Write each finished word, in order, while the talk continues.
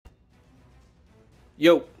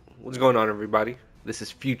Yo, what's going on, everybody? This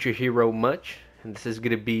is FutureHeroMuch, and this is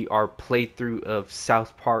going to be our playthrough of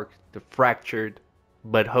South Park: The Fractured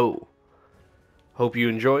Butthole. Hope you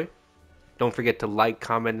enjoy. Don't forget to like,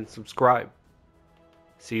 comment, and subscribe.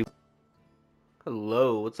 See you.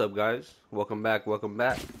 Hello, what's up, guys? Welcome back, welcome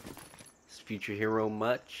back. It's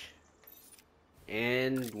FutureHeroMuch,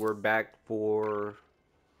 and we're back for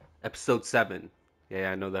episode 7.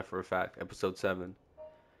 Yeah, I know that for a fact. Episode 7.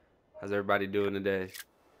 How's everybody doing today?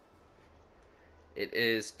 It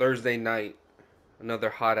is Thursday night, another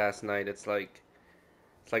hot ass night. It's like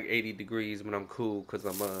 80 degrees, but I'm cool because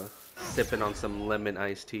I'm sipping on some lemon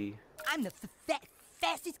iced tea. I'm the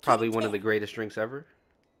fastest. Probably one of the greatest drinks ever.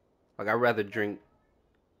 Like, I'd rather drink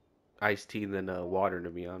iced tea than water, to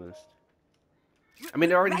be honest. I mean,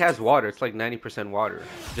 it already has water. It's like 90% water,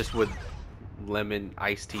 just with lemon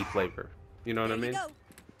iced tea flavor. You know what I mean?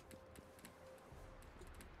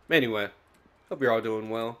 Anyway, hope you're all doing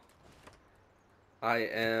well. I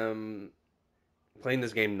am playing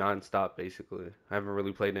this game non-stop, basically. I haven't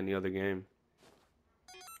really played any other game.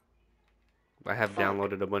 I have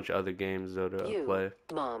downloaded a bunch of other games, though, to play.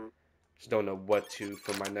 Mom. Just don't know what to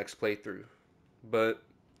for my next playthrough. But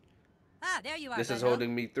there you are, this is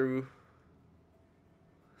holding me through.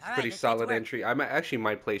 It's a pretty solid entry. I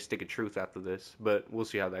might play Stick of Truth after this, but we'll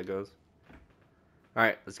see how that goes.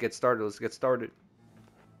 Alright, let's get started.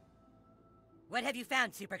 What have you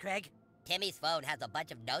found, Super Craig? Timmy's phone has a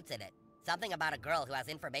bunch of notes in it. Something about a girl who has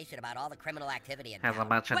information about all the criminal activity in Has town. a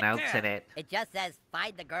bunch of What notes girl? in it. It just says,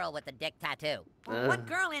 find the girl with the dick tattoo. What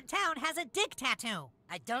girl in town has a dick tattoo?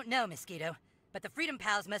 I don't know, Mosquito, but the Freedom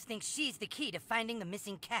Pals must think she's the key to finding the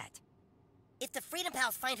missing cat. If the Freedom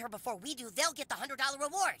Pals find her before we do, they'll get the $100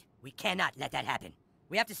 reward. We cannot let that happen.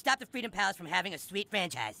 We have to stop the Freedom Pals from having a sweet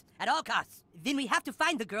franchise, at all costs. Then we have to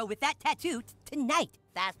find the girl with that tattoo tonight.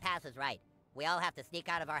 Fast Pass is right. We all have to sneak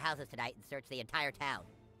out of our houses tonight and search the entire town.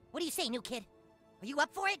 What do you say, new kid? Are you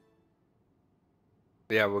up for it?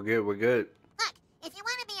 Yeah, we're good. Look, if you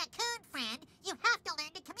want to be a coon friend, you have to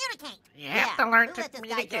learn to communicate. You have to learn Who to let this guy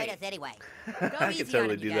join communicate. us anyway? Go I easy can on totally him,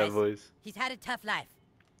 you do that guys. voice. He's had a tough life.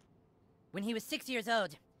 When he was 6 years old,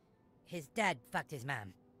 his dad fucked his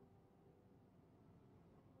mom.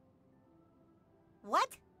 What?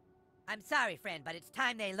 I'm sorry, friend, but it's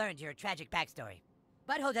time they learned your tragic backstory.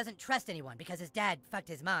 Butthole doesn't trust anyone because his dad fucked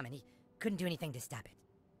his mom and he couldn't do anything to stop it.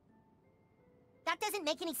 That doesn't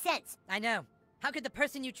make any sense. I know. How could the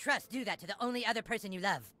person you trust do that to the only other person you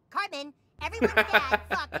love? Cartman, everyone's dad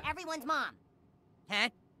fucked everyone's mom. Huh?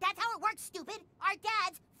 That's how it works, stupid. Our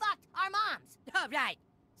dads fucked our moms. Oh, right.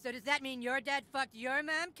 So does that mean your dad fucked your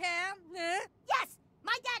mom, Cal? Huh? Yes,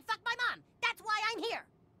 my dad fucked my mom. That's why I'm here.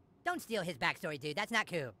 Don't steal his backstory, dude. That's not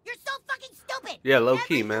cool. You're so fucking stupid. Yeah, low Every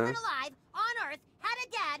key, man. human alive on Earth had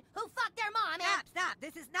a dad who fucked their mom and... Stop.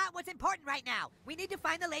 This is not what's important right now. We need to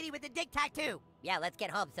find the lady with the dick tattoo. Yeah, let's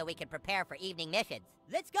get home so we can prepare for evening missions.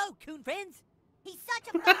 Let's go, coon friends. He's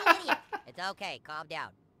such a fucking idiot. It's okay, calm down.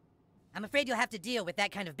 I'm afraid you'll have to deal with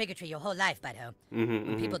that kind of bigotry your whole life, Butthole.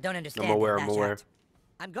 When people don't understand, I'm aware. they lash out.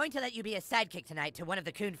 I'm going to let you be a sidekick tonight to one of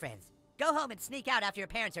the coon friends. Go home and sneak out after your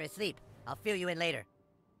parents are asleep. I'll fill you in later.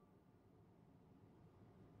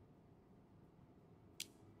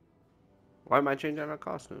 Why am I changing our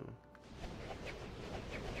costume?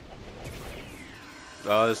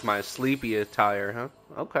 Oh, it's my sleepy attire, huh?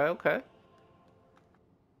 Okay.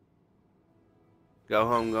 Go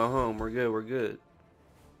home. We're good.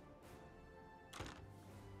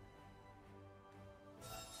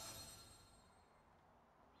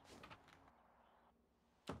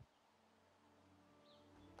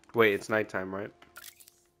 Wait, it's nighttime, right?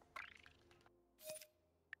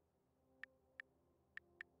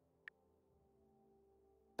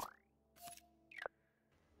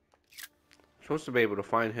 Supposed to be able to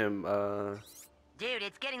find him, Dude,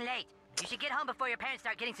 it's getting late. You should get home before your parents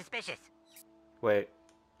start getting suspicious. Wait.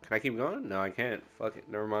 Can I keep going? No, I can't. Fuck it.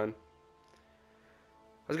 Never mind.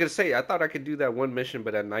 I was gonna say, I thought I could do that one mission,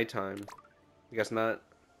 but at nighttime. I guess not.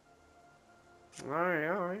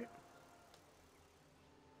 Alright.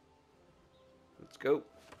 Let's go.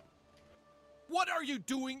 What are you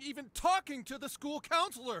doing even talking to the school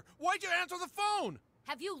counselor? Why'd you answer the phone?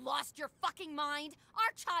 Have you lost your fucking mind?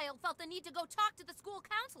 Our child felt the need to go talk to the school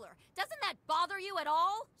counselor. Doesn't that bother you at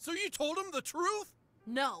all? So you told him the truth?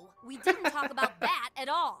 No, we didn't talk about that at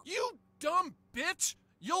all. You dumb bitch!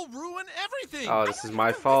 You'll ruin everything! Oh, I this don't is have my to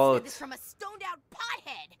listen to fault. this from a stoned-out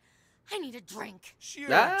pothead. I need a drink. Sure,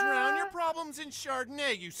 Ah. drown your problems in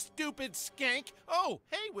Chardonnay, you stupid skank! Oh,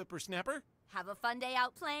 hey, whippersnapper. Have a fun day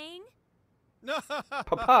out playing?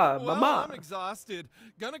 Papa, Well, mama. I'm exhausted.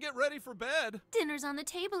 Gonna get ready for bed. Dinner's on the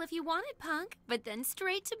table if you want it, punk. But then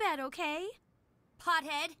straight to bed, okay?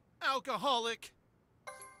 Pothead. Alcoholic.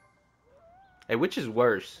 Hey, which is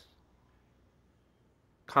worse?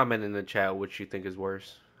 Comment in the chat which you think is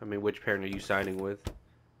worse. I mean, which parent are you siding with?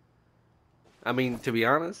 I mean, to be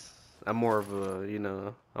honest, I'm more of a, you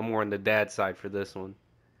know, I'm more on the dad side for this one.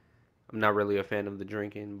 I'm not really a fan of the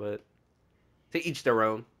drinking, but to each their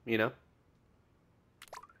own, you know?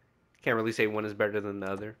 Can't really say one is better than the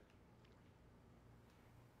other.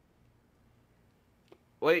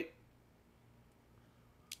 Wait.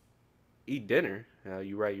 Eat dinner?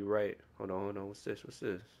 You're right, you're right. Hold on. What's this? What's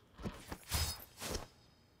this?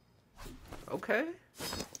 Okay.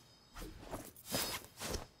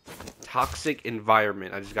 Toxic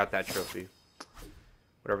environment. I just got that trophy.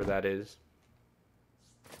 Whatever that is.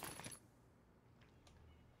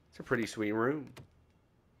 It's a pretty sweet room.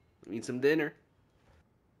 Eat some dinner.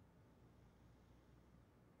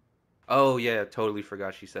 Oh, yeah. Totally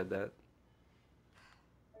forgot she said that.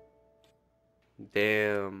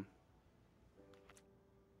 Damn.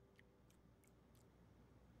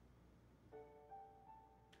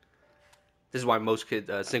 This is why most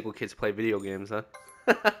single kids play video games, huh?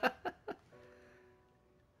 At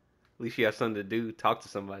least you have something to do. Talk to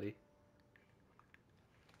somebody.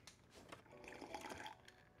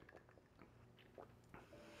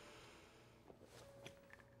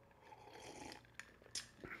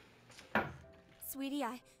 Sweetie,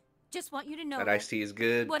 I just want you to know That iced tea is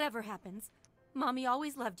good. whatever happens, Mommy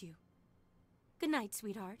always loved you. Good night,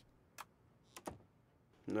 sweetheart.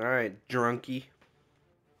 Alright, drunkie.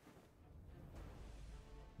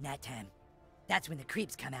 Nap time. That's when the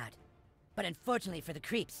creeps come out. But unfortunately for the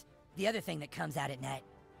creeps, the other thing that comes out at night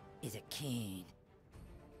is a king.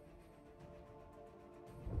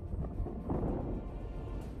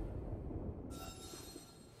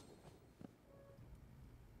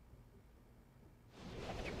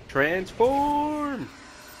 Transform!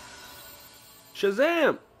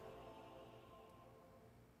 Shazam!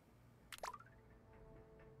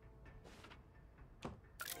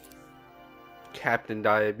 Captain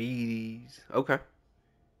Diabetes. Okay.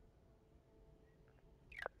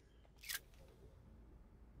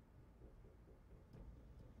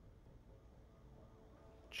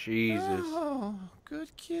 Jesus. Oh, good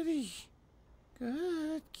kitty.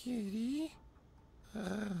 Good kitty.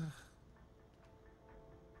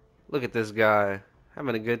 Look at this guy.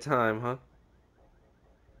 Having a good time, huh?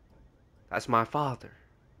 That's my father.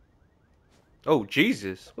 Oh,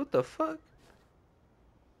 Jesus. What the fuck?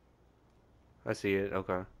 I see it.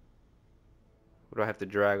 Okay. What do I have to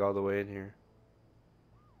drag all the way in here?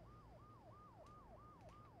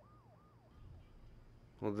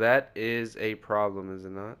 Well, that is a problem, is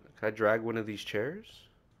it not? Can I drag one of these chairs?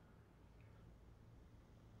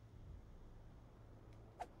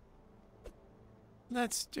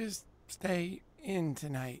 Let's just stay in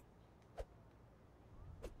tonight.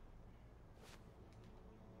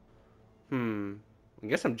 I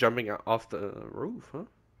guess I'm jumping off the roof, huh?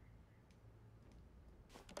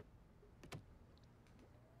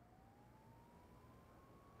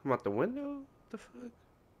 Come out the window? What the fuck?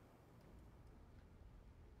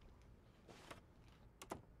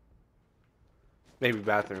 Maybe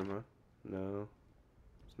bathroom, huh? No.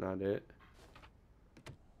 It's not it.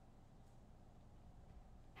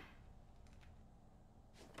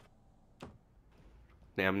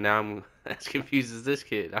 Damn, now I'm as confused as this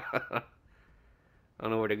kid. I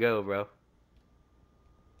don't know where to go, bro.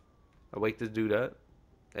 I wake this dude up.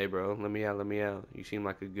 Hey, bro, let me out, let me out. You seem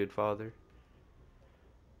like a good father.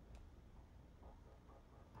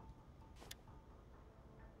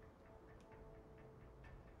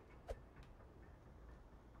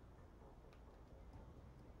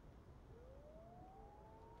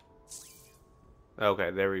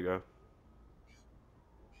 Okay, there we go.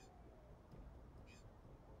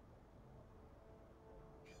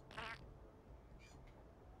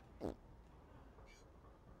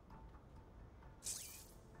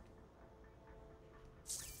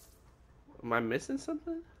 Am I missing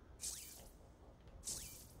something?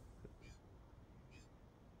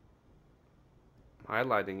 I'm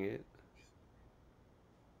highlighting it.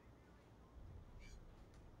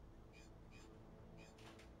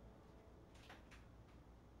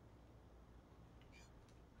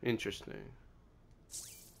 Interesting.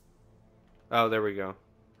 Oh, there we go.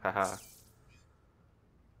 Haha.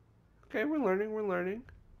 Okay, we're learning, we're learning.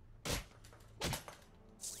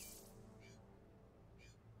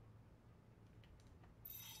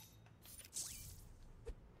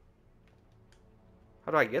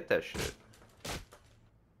 How do I get that shit?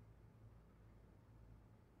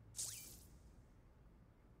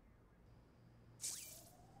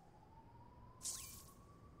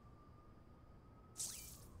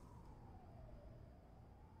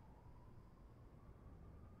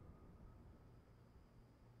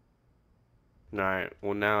 Alright,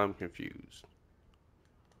 well now I'm confused.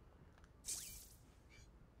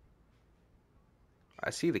 I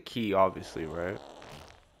see the key, obviously, right?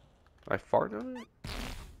 I fart on it?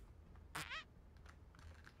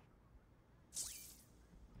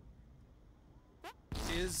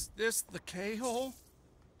 Is this the K-hole?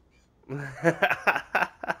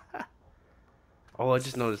 Oh, I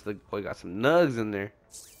just noticed the boy got some nugs in there.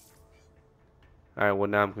 Alright, well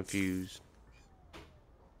now I'm confused.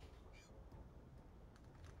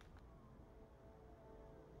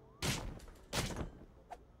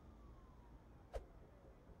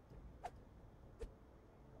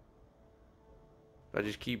 I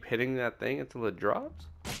just keep hitting that thing until it drops?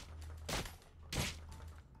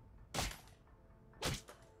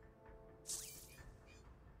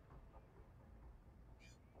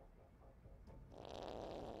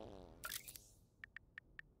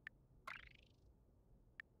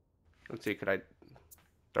 Let's see, could I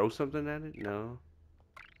throw something at it? No.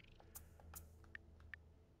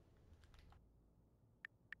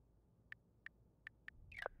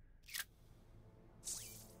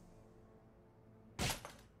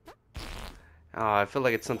 Oh, I feel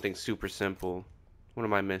like it's something super simple. What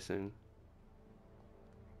am I missing?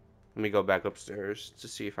 Let me go back upstairs to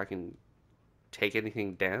see if I can take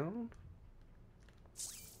anything down.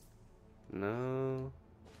 No.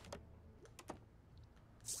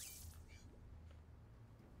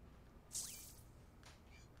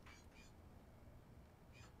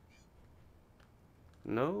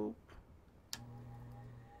 Nope.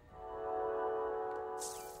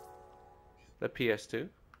 The PS2.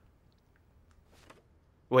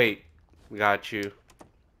 Wait, got you.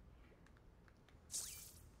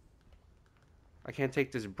 I can't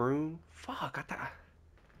take this broom. Fuck,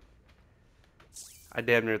 I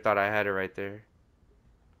damn near thought I had it right there.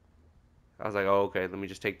 I was like, oh, okay, let me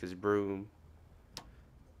just take this broom.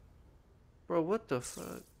 Bro, what the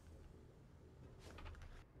fuck?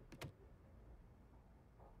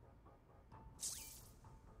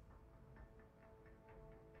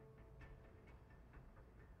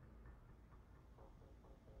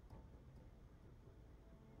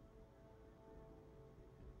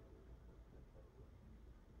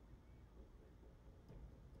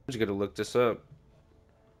 I'm just gonna look this up.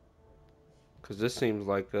 Cause this seems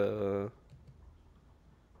like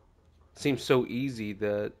seems so easy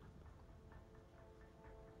that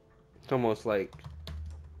it's almost like,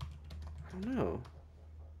 I don't know.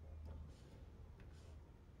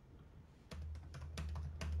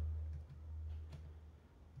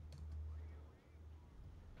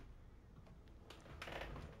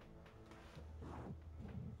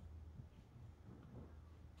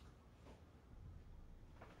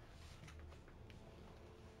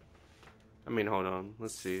 I mean, hold on.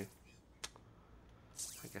 Let's see.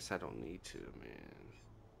 I guess I don't need to, man.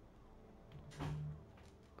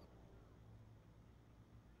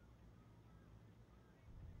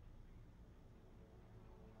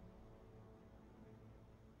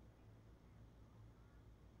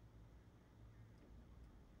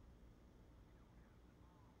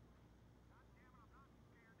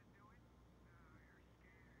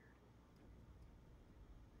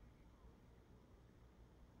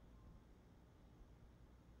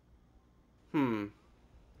 Hmm.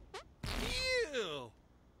 Ew!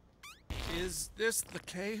 Is this the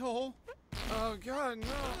K-hole? Oh god, no.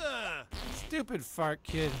 Ugh. Stupid fart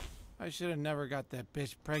kid. I should have never got that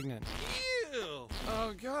bitch pregnant. Ew!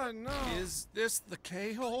 Oh god, no. Is this the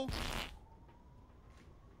K-hole?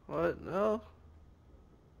 What? No.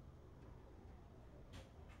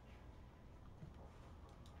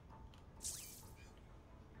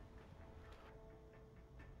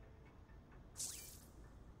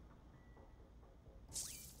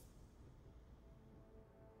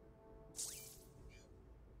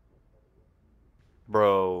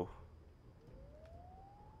 Bro.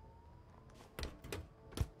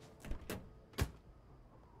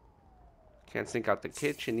 Can't sink out the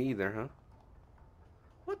kitchen either, huh?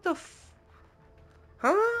 What the f...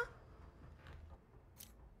 Huh?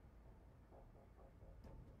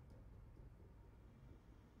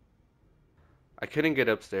 I couldn't get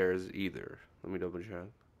upstairs either. Let me double check.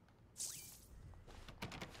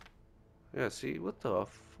 Yeah, see? What the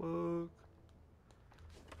fuck?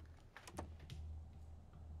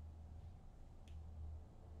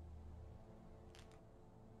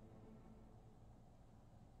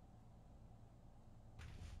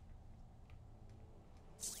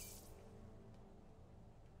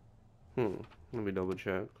 Let me double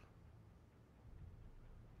check.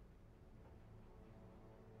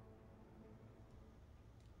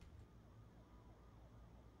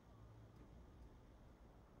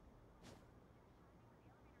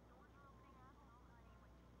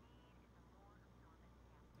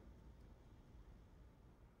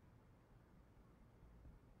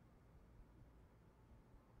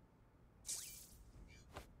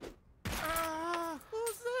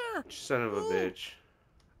 here. Son of a Ooh. bitch.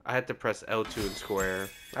 I had to press L2 and square.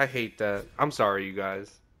 I hate that. I'm sorry, you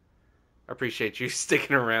guys. I appreciate you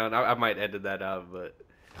sticking around. I might edit that out, but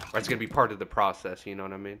or it's gonna be part of the process. You know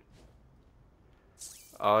what I mean?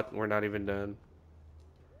 Oh, we're not even done.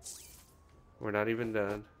 We're not even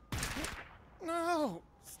done. No,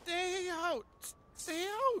 stay out. Stay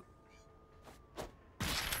out.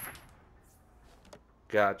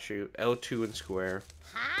 Got you. L2 and square.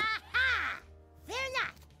 Ha ha! Fear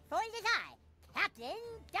not, for it is I, Captain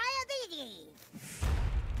Diabetes.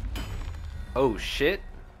 Oh shit!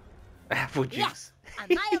 Apple juice.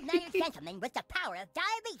 A mild-mannered gentleman with the power of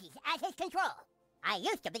diabetes at his control. I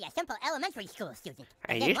used to be a simple elementary school student.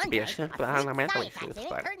 I and then used to one be a day, simple freak elementary science school accident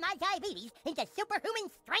student. turned my diabetes into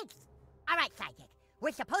superhuman strength. All right, sidekick.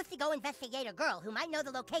 We're supposed to go investigate a girl who might know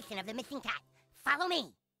the location of the missing cat. Follow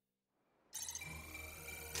me.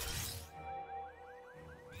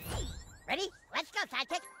 Ready? Let's go,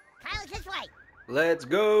 sidekick. Kyle's his way. Let's I'm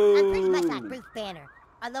pretty much like go. Bruce Banner,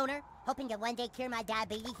 a loner, hoping to one day cure my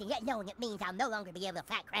diabetes, and yet knowing it means I'll no longer be able to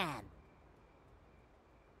fight crime.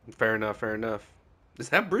 Fair enough. Fair enough. Is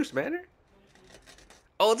that Bruce Banner?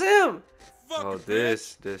 Oh, it's him. Fucking Oh,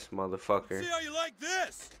 bitch. this motherfucker. See how you like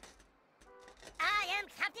this? I am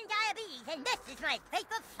Captain Diabetes, and this is my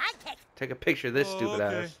faithful sidekick. Take a picture of this stupid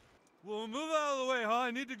okay. ass. Well, move out of the way, huh?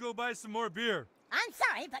 I need to go buy some more beer. I'm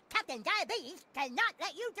sorry, but Captain Diabetes cannot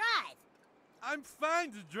let you drive. I'm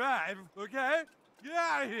fine to drive, okay? Get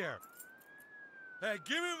out of here. Hey,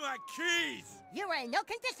 give me my keys. You are in no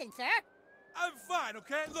condition, sir. I'm fine,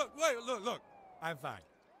 okay? Look, wait, look. I'm fine,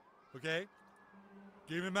 okay?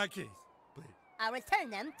 Give me my keys, please. I'll return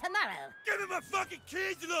them tomorrow. Give me my fucking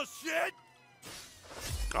keys, you little shit!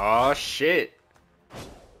 Oh shit!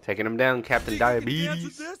 Taking him down, Captain Think you can dance Diabetes.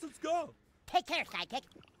 with this? Let's go. Take care, sidekick.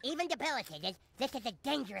 Even debilitated, this is a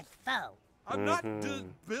dangerous foe. I'm not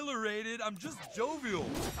debilitated, I'm just jovial.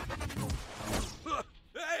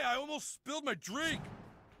 Hey, I almost spilled my drink.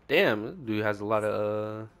 Damn, this dude has a lot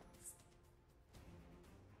of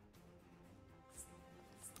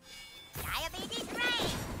Diabetes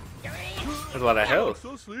reigns. There's a lot of I'm health.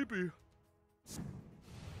 so sleepy.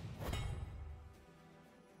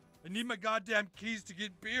 I need my goddamn keys to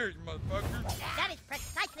get beer, you motherfucker. That is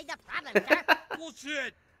precisely the problem, sir.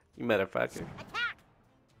 Bullshit. You motherfucker. Attack!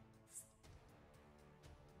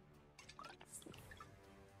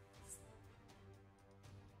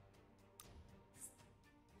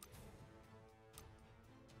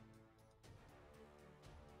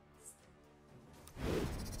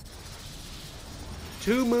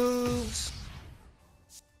 Two moves.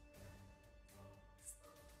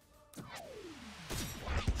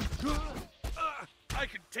 I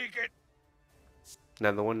can take it.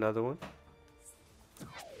 Another one, another one.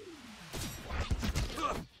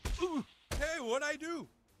 Hey, what'd I do?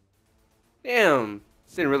 Damn,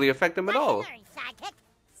 didn't really affect him at all. Lesson learned, sidekick.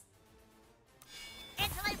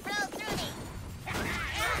 Instantly flow through me.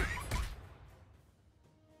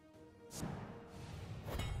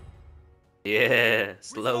 Yeah, We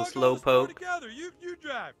slow, can slow all go poke. together. You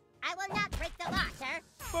drive. I will not break the law, sir.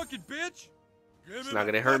 Fucking bitch. Give It's me not my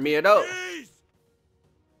gonna hurt me fucking at all. keys.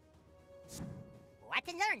 Watch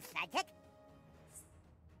and learn, sidekick.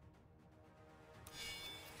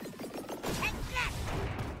 And left.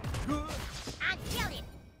 Until him.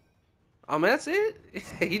 Oh man, that's it?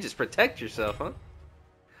 You just protect yourself, huh?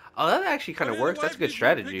 Oh, that actually kind of Hey, works. the That's wife good needs me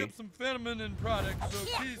to Pick strategy. up some feminine products,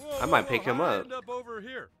 so keys. I might pick him how'd I up. End up over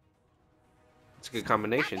here. It's a good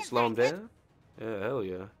combination. Slow him down. Yeah, hell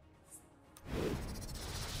yeah.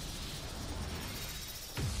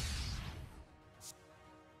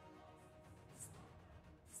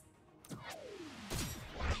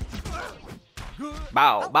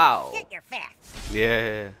 Bow, bow. Shit, you're fast.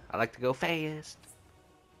 Yeah, I like to go fast.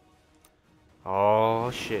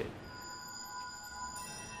 Oh shit.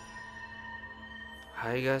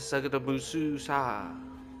 Hayasagadabususa.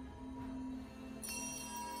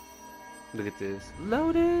 Look at this.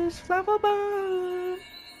 Lotus flower bomb.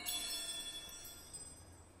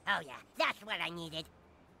 Oh yeah, that's what I needed.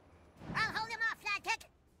 I'll hold him off, sidekick.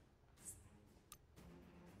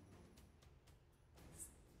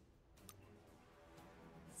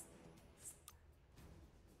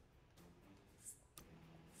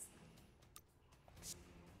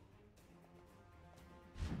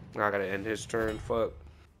 I gotta end his turn. Fuck.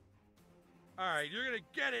 All right, you're gonna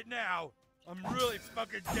get it now. I'm really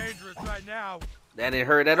fucking dangerous right now. That didn't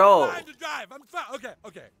hurt at all. I'm fine to drive. I'm fine.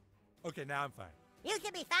 Okay, now I'm fine. You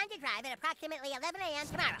should be fine to drive at approximately 11 a.m.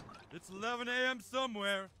 tomorrow. It's 11 a.m.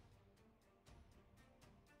 somewhere.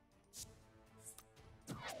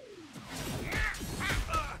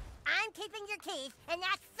 I'm I'm keeping your keys, and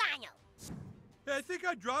that's final. Hey, I think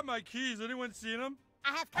I dropped my keys. Anyone seen them?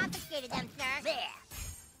 I have confiscated them, sir. There.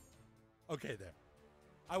 Okay, there.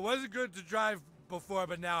 I wasn't good to drive before,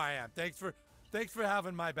 but now I am. Thanks for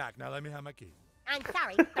having my back. Now let me have my keys. I'm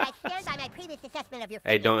sorry, but I stand by my previous assessment of your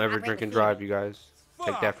Hey, don't fitness to ever operate drink and machinery. drive, you guys.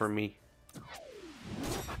 Take that from me.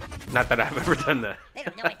 Not that I've ever done that. They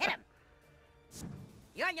don't know it hit him.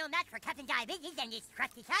 You're no match for Captain Diabetes and his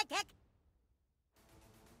trusty sidekick.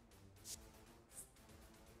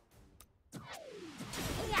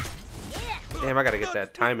 Damn, I gotta get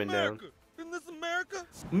that timing down. Isn't this America?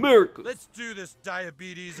 America. Let's do this,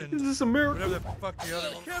 Diabetes and Is this America? whatever the fuck the other.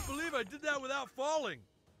 I can't believe I did that without falling.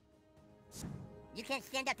 You can't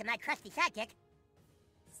stand up to my trusty sidekick.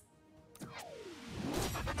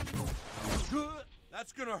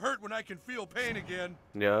 That's gonna hurt when I can feel pain again.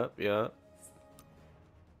 Yup, yup.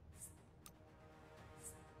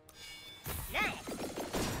 Nice.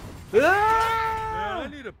 Man, I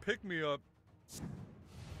need a pick-me-up.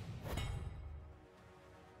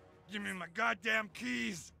 Give me my goddamn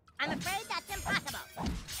keys. I'm afraid that's impossible.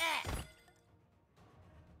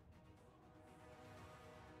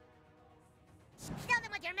 Show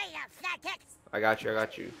them what you're made of, sidekick. I got you, I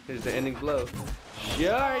got you. Here's the ending blow.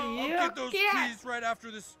 Sure, I'll yeah. get those keys right after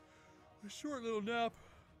this short little nap.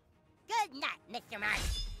 Good night, Mr. Mark.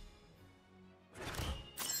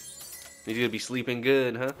 He's gonna be sleeping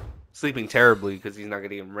good, huh? Sleeping terribly because he's not gonna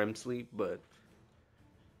get REM sleep, but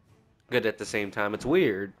good at the same time. It's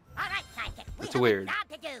weird. All right, sidekick. We It's have weird. a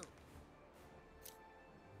job to do.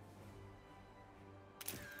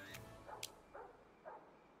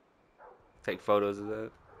 Take photos of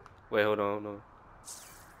that. Wait, hold on, no.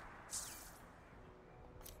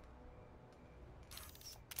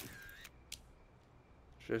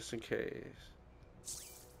 Just in case.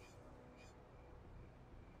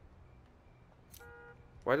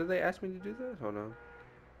 Why did they ask me to do that? Hold on.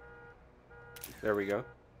 There we go.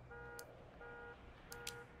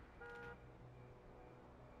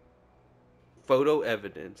 Photo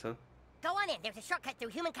evidence, huh? Go on in. There's a shortcut through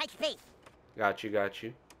human kite space. Got you, got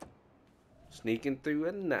you. Sneaking through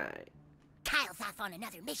at night. Kyle's off on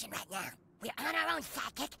another mission right now. We're on our own,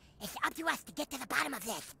 sidekick. It's up to us to get to the bottom of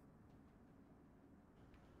this.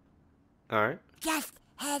 Alright. Just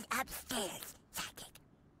head upstairs, sidekick.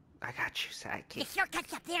 I got you, The sidekick.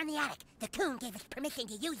 shortcut's up there in the attic. The coon gave us permission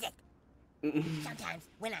to use it. Sometimes,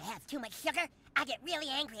 when I have too much sugar, I get really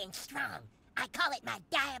angry and strong. I call it my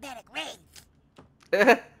diabetic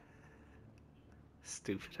rage.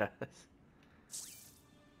 Stupid ass.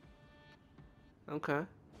 Okay.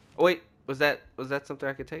 Oh, wait, was that something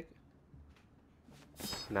I could take?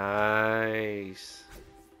 Nice.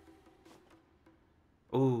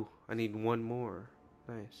 Ooh, I need one more.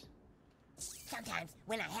 Nice. Sometimes,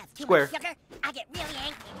 when I have too Square. much sugar, I get really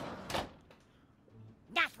angry.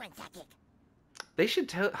 Nice one, sidekick. They should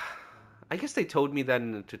tell. I guess they told me that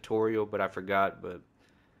in the tutorial, but I forgot. But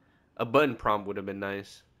a button prompt would have been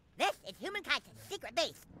nice. This is Human Kite's secret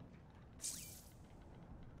base.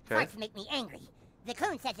 Okay. Farts make me angry. The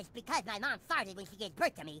coon says it's because my mom farted when she gave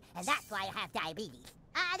birth to me, and that's why I have diabetes.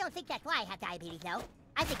 I don't think that's why I have diabetes, though.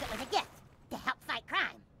 I think it was a gift to help fight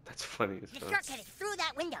crime. That's funny as The fuck. shortcut is through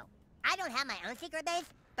that window. I don't have my own secret base,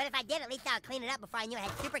 but if I did, at least I would clean it up before I knew I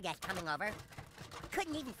had super guests coming over.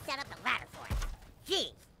 Couldn't even set up the ladder for it.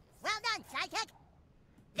 Geez. Well done, sidekick.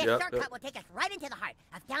 This Yep, shortcut yep. will take us right into the heart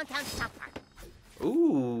of downtown South Park.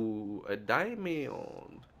 Ooh, a diamond.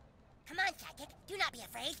 Come on, sidekick. Do not be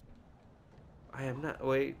afraid. I am not.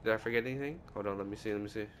 Wait, did I forget anything? Hold on, let me see. Let me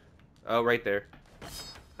see. Oh, right there.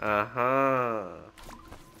 Uh huh.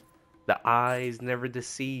 The eyes never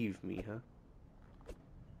deceive me, huh?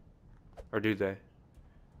 Or do they?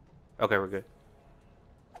 Okay, we're good.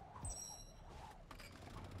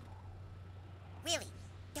 Really,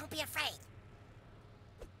 don't be afraid.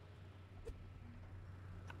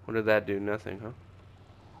 What did that do? Nothing, huh?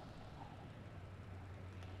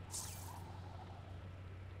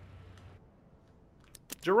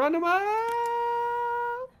 Geronimo!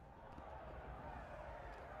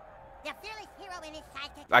 The fearless hero and his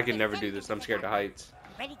sidekick. I can never descend do this. into I'm the scared of darkness,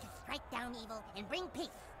 heights. Ready to strike down evil and bring peace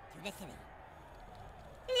to the city.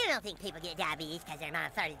 You don't think people get diabetes because their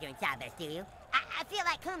mom farted during childbirth, do you? I feel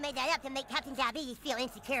like Coon made that up to make Captain Diabetes feel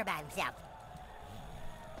insecure about himself.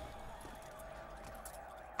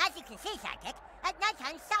 As you can see, sidekick, at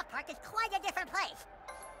nighttime, South Park is quite a different place.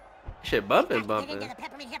 Shit, bumping, Let's get into bumping. the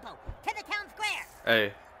Peppermint Hippo, to the town square.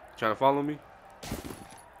 Hey, trying to follow me?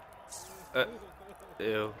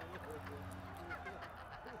 Ew.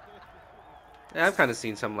 Yeah, I've kind of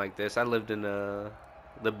seen something like this. I lived in the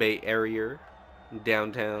Bay Area,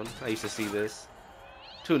 downtown. I used to see this.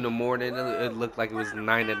 2 in the morning. It looked like it was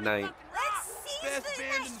 9 at night. Best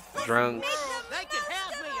band in the Drunks, They could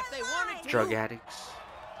have me if they wanted to. drug addicts,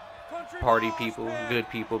 Country party boss, people, man. good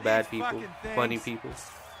people, bad These people, fucking things. funny people.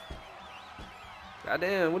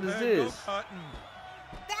 Goddamn, what is Man, this? Go cutting.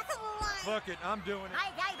 That's a lie. Fuck it, I'm doing it.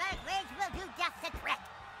 My diverse rage will do just the trick.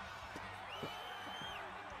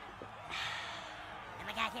 Oh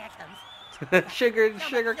my god, here it comes.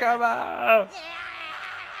 sugar, come on!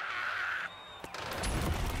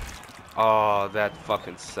 Oh, that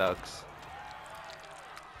fucking sucks.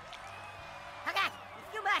 Oh god,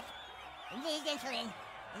 it's too much. I need insulin.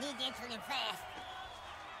 I need insulin fast.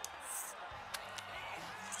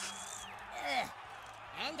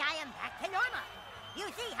 And I am back to normal. You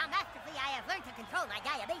see how masterfully I have learned to control my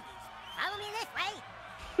diabetes. Follow me this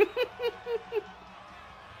way.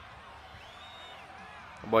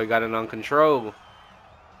 Boy got it on control.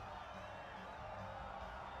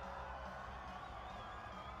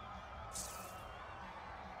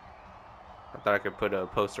 I thought I could put a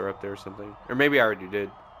poster up there or something. Or maybe I already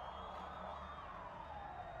did.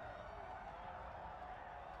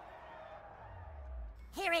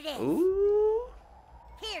 Here it is. Ooh.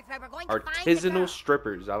 Here's where we're going to find the Artisanal girl.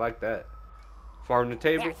 strippers. I like that. Farm to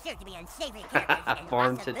table. There are sure to be unsavory characters and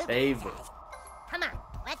Farm lots to of boobies table. inside. Come on,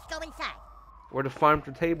 let's go inside. Where the farm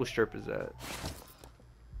to table strippers at?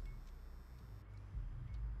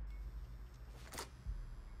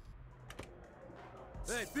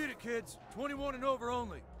 Hey, beat it, kids. 21 and over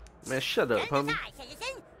only. Man, shut up, It is homie. I,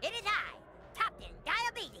 citizen. It is I, Captain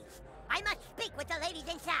Diabetes. I must speak with the ladies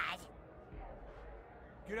inside.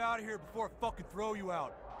 Get out of here before I fucking throw you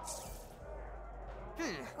out.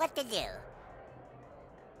 What to do?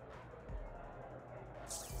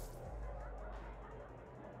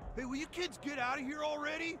 Hey, will you kids get out of here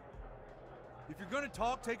already? If you're gonna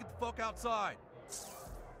talk, take it the fuck outside.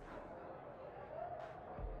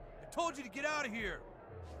 I told you to get out of here.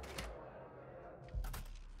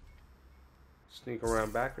 Sneak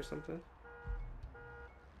around back or something?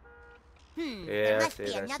 Yeah, There I must see be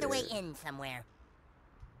it, I another see way it. in somewhere.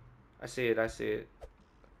 I see it, I see it.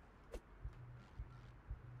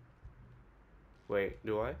 Wait,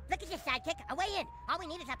 do I? Look at your sidekick, a way in. All we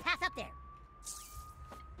need is a path up there.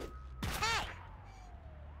 Hey!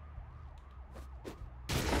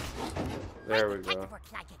 There Great we go. detective work,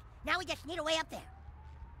 sidekick. Now we just need a way up there.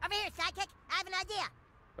 Over here, sidekick. I have an idea.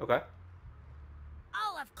 Okay.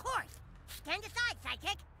 Oh, of course. Stand aside,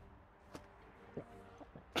 sidekick.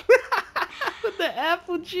 With the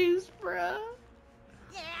apple juice, bro.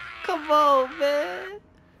 Yeah! Come on, man.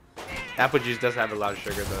 Apple juice does have a lot of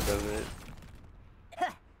sugar, though, doesn't it?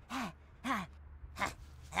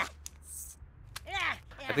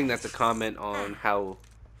 I think that's a comment on how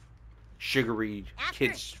sugary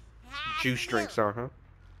kids' juice drinks are, huh?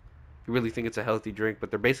 You really think it's a healthy drink, but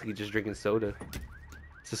they're basically just drinking soda.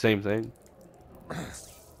 It's the same thing.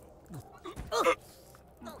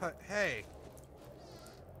 Hey.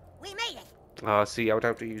 We made it. See, I would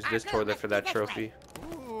have to use this toilet for that trophy.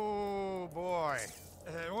 Oh boy.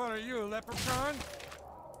 What are you, a leprechaun?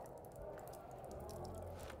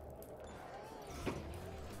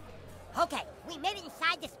 Okay, we made it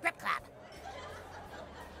inside the strip club.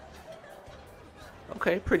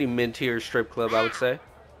 Okay, pretty mid-tier strip club, I would say.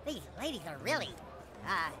 These ladies are really,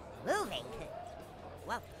 moving.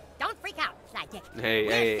 Well, don't freak out, sidekick. Hey,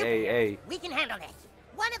 We're hey, hey, superheroes. hey. We can handle this.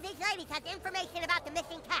 One of these ladies has information about the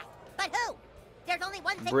missing cat. But who? There's only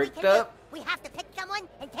one thing Bricked we can up? do. We have to pick someone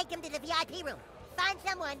and take him to the VIP room. Find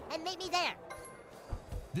someone and meet me there.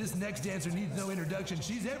 This next dancer needs no introduction.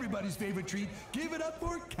 She's everybody's favorite treat. Give it up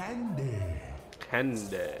for Candy.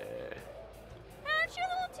 Candy. Aren't you a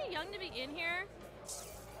little too young to be in here?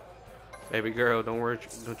 Baby girl, don't worry,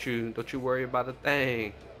 don't you worry about a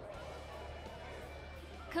thing.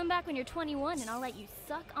 Come back when you're 21 and I'll let you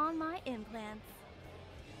suck on my implants.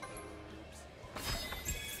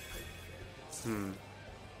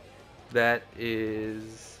 That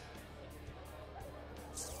is...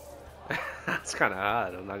 That's kind of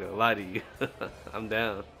hot, I'm not gonna lie to you. I'm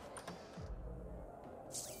down.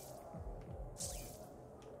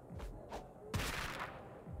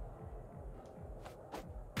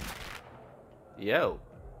 Yo.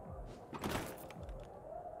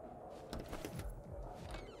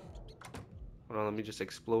 Hold on, let me just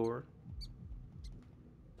explore.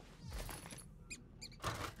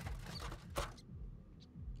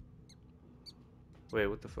 Wait,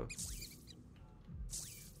 what the fuck?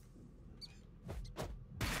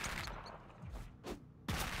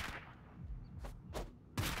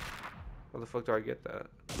 How the fuck do I get that?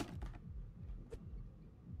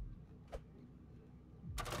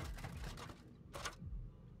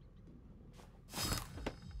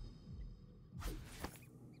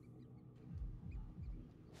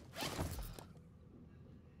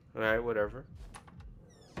 Alright, whatever.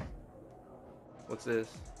 What's this?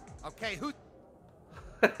 Okay, who?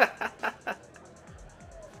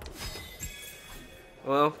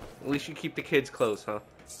 Well, at least you keep the kids close, huh?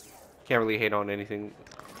 Can't really hate on anything.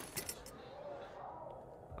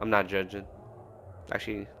 I'm not judging.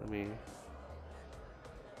 Actually, I mean,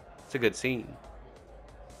 it's a good scene.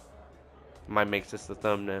 Might make this the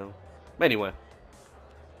thumbnail. But anyway.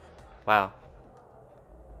 Wow.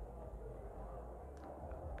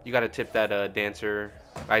 You gotta tip that dancer.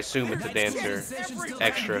 I assume it's a dancer.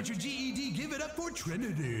 Extra. Give it up for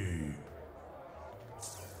Trinity.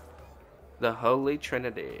 The Holy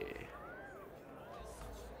Trinity.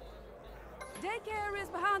 Daycare is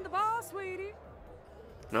behind the bar, sweetie.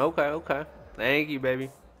 Okay, okay. Thank you, baby.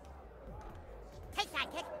 Hey,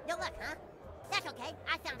 sidekick, no luck, huh? That's okay.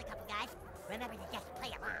 I found a couple guys. Remember to just play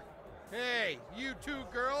along. Hey, you two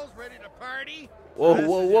girls ready to party? Whoa, This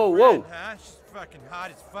whoa, is whoa, your whoa. friend, huh? She's fucking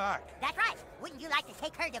hot as fuck. That's right. Wouldn't you like to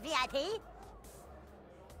take her to VIP?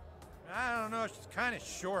 I don't know, she's kind of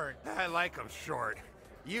short. I like them short.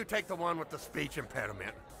 You take the one with the speech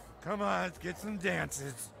impediment. Come on, let's get some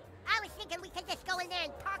dances. I was thinking we could just go in there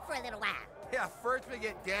and talk for a little while. Yeah, first we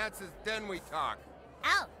get dances, then we talk.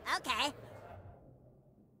 Oh, okay.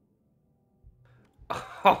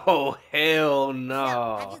 Oh, hell So,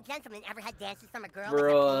 no. have you gentlemen ever had dances from a girl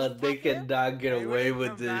Bro, with a they penis tattoo? cannot get Hey, away we with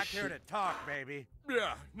come this back here shit. to talk, baby.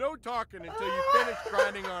 Yeah, no talking until you finish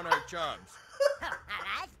grinding on our chubs. Oh,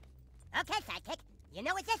 all right. Okay, sidekick. You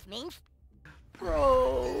know what this means?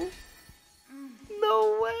 Bro.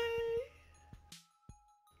 No way.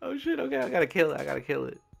 Oh shit, okay, I gotta kill it. I gotta kill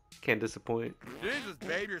it. Can't disappoint. Jesus,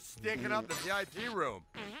 babe, you're stinking up the VIP room.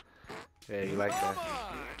 Yeah, you like Come that.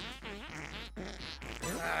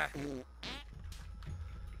 on.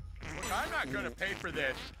 Look, I'm not gonna pay for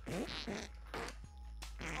this.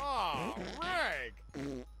 Oh, Reg.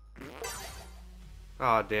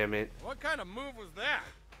 Oh, damn it. What kind of move was that?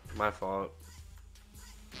 My fault.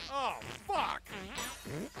 Oh, fuck.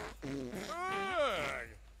 Ugh.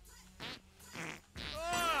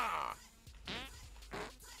 Ah.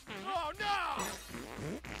 Oh, no.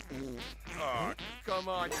 Oh, come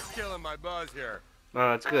on, you're killing my buzz here.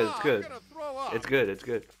 No, it's good, it's Ah, good. I'm gonna throw up. It's good, it's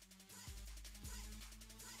good.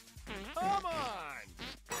 Come on.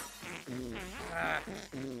 Ah.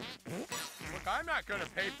 Look, I'm not gonna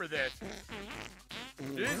pay for this.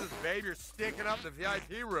 Jesus, babe, you're stinking up the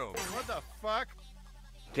VIP room. What the fuck?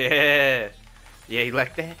 Yeah. Yeah, you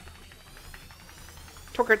like that?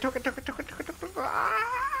 Took it.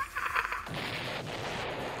 Ah!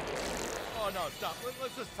 Oh, no, stop.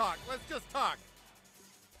 Let's just talk. Let's just talk.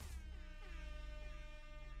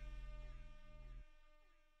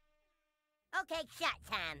 Okay, shot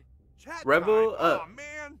time. Chat Rebel time. up. Oh,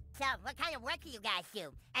 man. So, what kind of work do you guys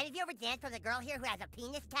do? And have you ever danced with a girl here who has a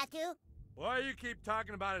penis tattoo? Why do you keep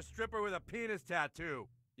talking about a stripper with a penis tattoo?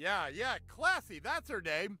 Yeah, classy. That's her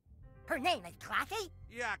name. Her name is Classy?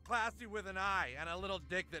 Yeah, classy with an I and a little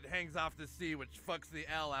dick that hangs off the C, which fucks the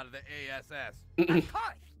L out of the ASS. Of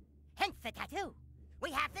course. Hence the tattoo.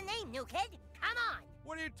 We have the name, new kid. Come on.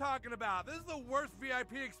 What are you talking about? This is the worst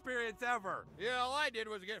VIP experience ever. Yeah, all I did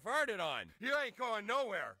was get farted on. You ain't going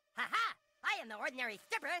nowhere. Ha-ha. I am the ordinary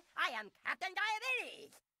stripper. I am Captain Diabetes.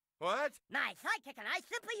 What? My sidekick and I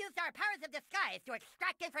simply used our powers of disguise to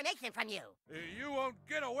extract information from you. You won't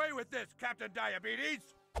get away with this, Captain Diabetes.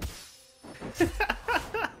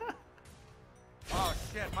 Oh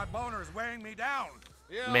shit, my boner's weighing me down.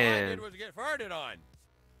 Yeah, all I Man. did was get farted on. I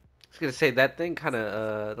was gonna say that thing kind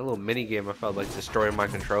of the little mini game I felt like destroying my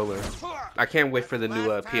controller. I can't wait for the new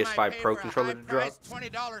Last time I PS5 paid Pro for a controller to drop.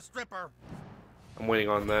 high-priced $20 stripper. I'm waiting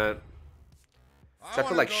on that. I feel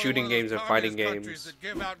wanna like go to shooting one of those games and fighting communist countries games that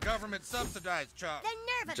give out government subsidized chops. The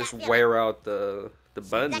nerve of just that wear out the villain.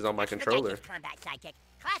 buttons That's on my extra controller. Duchess combat sidekick.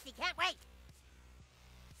 Classy can't wait.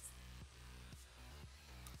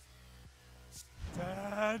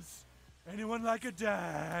 Dance? Anyone like a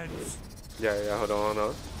dance? Yeah, hold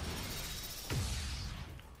on.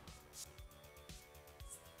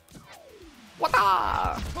 What the?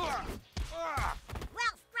 Well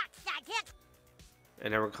struck, sidekick.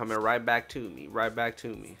 And they were coming right back to me.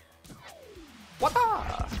 What the?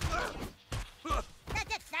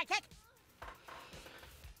 That's it, sidekick.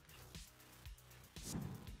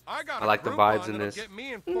 I got I like the vibes in that'll this. Get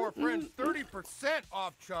me and 4 friends 30%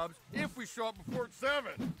 off chubs if we show up before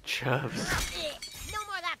 7. Chubbs. No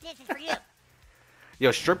more lap dances for you.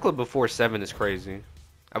 Yo, strip club before 7 is crazy.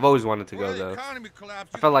 I've always wanted to go the though. economy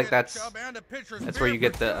collapsed, I you felt can like get a that's chub and a pitcher of where beer you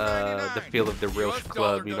get for the $2.99. feel of the real US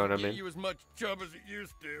club. You know dollar what I doesn't mean? get you as much chub as it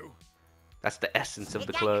used to. That's the essence of You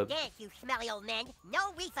the got club. to dance, you smelly old man.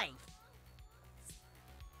 No refunds.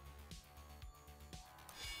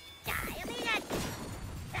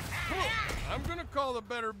 I'm gonna call the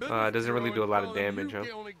Better Business It doesn't really Bureau do a lot and of tell them damage, huh?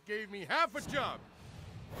 You only gave me half a chub.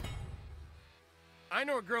 I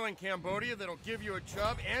know a girl in Cambodia that'll give you a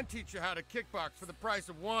chub and teach you how to kickbox for the price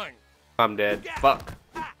of one. I'm dead. Fuck.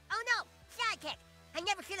 Oh no! Sidekick! I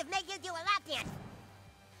never should have made you do a lap dance!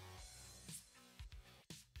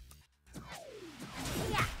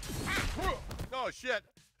 Oh shit!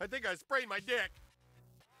 I think I sprayed my dick.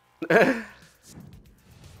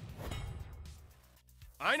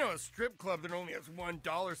 I know a strip club that only has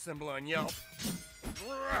 $1 symbol on Yelp.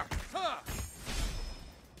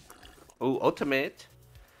 Ooh, ultimate.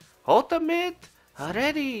 Ultimate You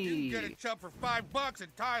already. can get a chub for $5 in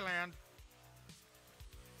Thailand.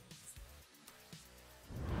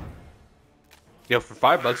 Yo, for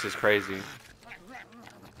 $5 is crazy.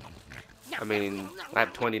 I mean, I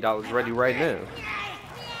have $20 ready right now.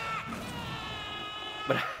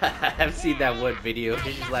 But I've seen that one video.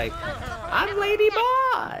 He's just like, I'm Lady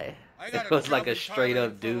Boy. It was like a straight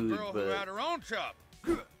up dude, but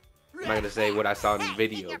I'm not gonna say what I saw in the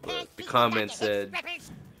video, but the comments said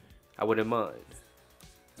I wouldn't mind.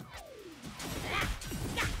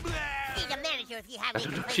 I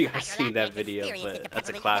don't know if you guys seen that video, but that's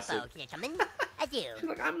a classic. She's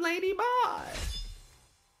like, I'm Lady Boy.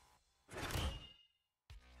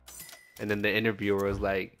 And then the interviewer was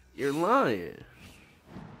like, you're lying.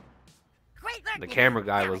 The camera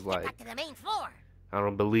guy was like, I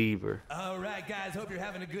don't believe her. All right, guys, hope you're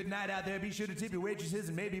having a good night out there. Be sure to tip your waitresses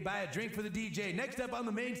and maybe buy a drink for the DJ. Next up on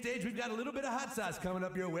the main stage, we've got a little bit of hot sauce coming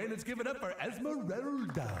up your way. Let's give it up for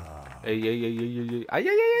Esmeralda. Hey, yeah. That's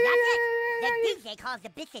it. The DJ calls the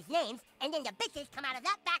bitches names, and then the bitches come out of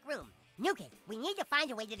that back room. New kid, we need to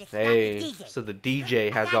find a way to distract Hey, the DJ. so the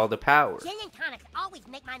DJ has all the power. Gin and tonics always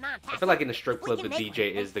make my mom pass. I feel like in a strip club, the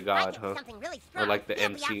DJ is the god, huh? Really or like the He'll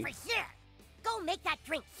be MC. out for sure. Go make that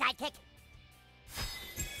drink, sidekick.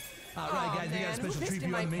 All right, guys, we got a special treat for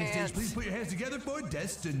you on the main stage. Please put your hands together for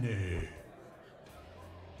Destiny.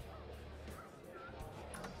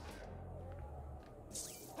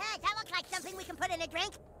 Hey, that looks like something we can put in a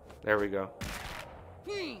drink. There we go.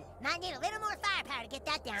 Might need a little more firepower to get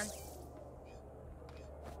that down.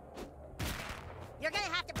 You're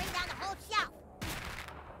gonna have to bring down the whole shelf.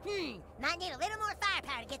 Might need a little more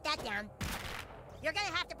firepower to get that down. You're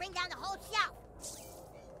gonna have to bring down the whole shelf.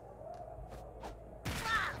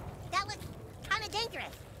 Wow, that looks kind of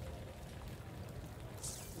dangerous.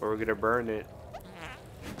 Or we're gonna burn it.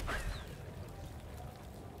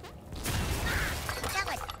 That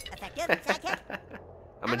was effective, sidekick.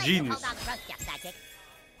 I'm a genius. Hold on the roast step, sidekick.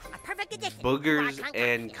 A perfect addition. Boogers to our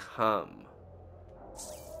and cum.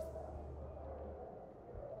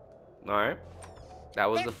 Alright. That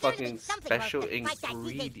was the fucking special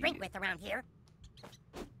ingredient. With around here.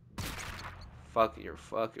 Fuck it, you're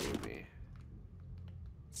fucking with me.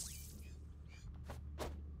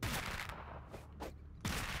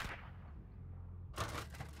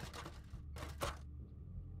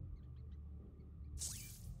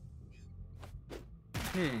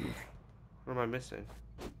 What am I missing?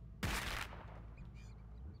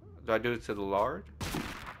 Do I do it to the lard?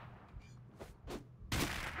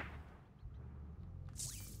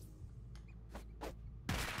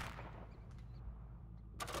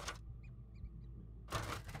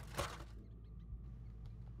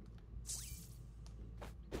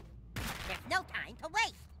 There's no time to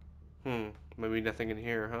waste. Maybe nothing in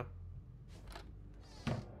here, huh?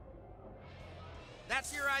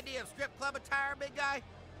 That's your idea of strip club attire, big guy?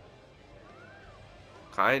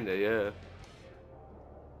 Kinda, yeah.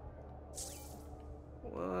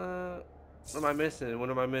 What am I missing? What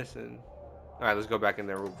am I missing? Alright, let's go back in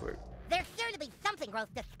there real quick. There's sure to be something gross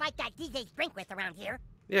to spike that DJ's drink with around here.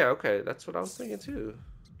 Yeah, okay, that's what I was thinking too.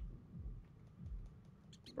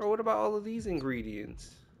 Bro, what about all of these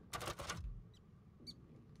ingredients?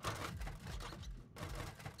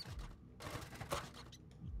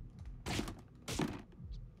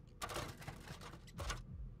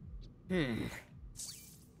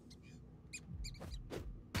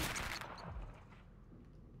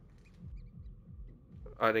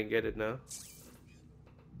 I didn't get it now.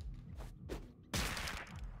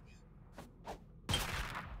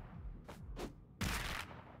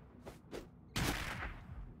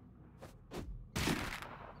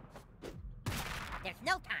 There's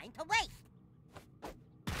no time to waste.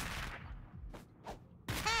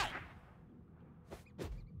 Hey!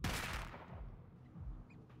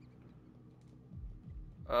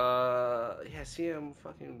 Yeah, see, I'm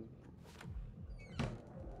fucking...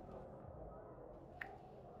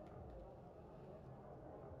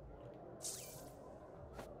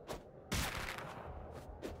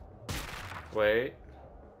 Wait.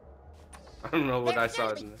 don't know what I There's saw.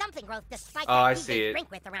 certainly something gross to spike Oh, I that see DJ it.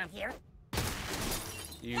 drink with around here.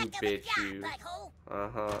 You Heck of a bitch, job, you. butthole.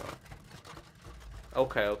 Uh-huh.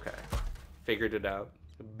 Okay, okay. Figured it out.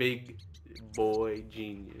 Big boy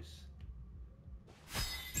genius.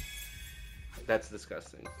 That's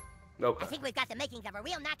disgusting. Okay. I think we've got the makings of a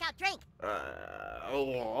real knockout drink. I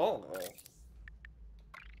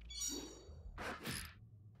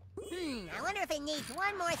wonder if it needs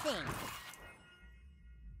one more thing.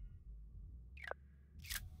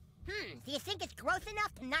 Do you think it's gross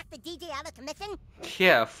enough to knock the DJ out of commission?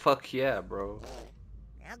 Yeah, fuck yeah, bro.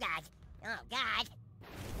 Oh, God. Oh, God.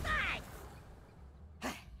 Fine.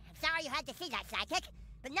 I'm sorry you had to see that, Sidekick,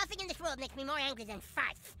 but nothing in this world makes me more angry than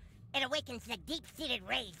farts. It awakens the deep-seated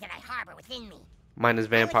rage that I harbor within me. Mine is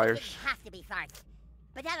vampires. It didn't have to be farts,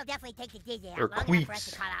 but that'll definitely take the DJ out Or long enough for us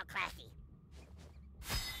queeps. to call out Classy.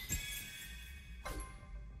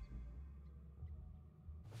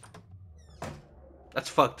 That's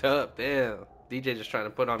fucked up. Damn. DJ just trying to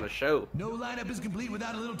put on a show. No lineup is complete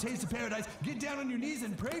without a little taste of paradise. Get down on your knees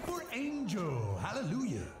and pray for Angel.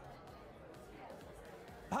 Hallelujah.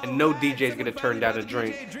 And no Alright, DJ is someone gonna turn down finally a brought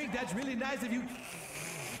the drink. DJ a drink. That's really nice of you.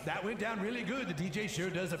 That went down really good. The DJ sure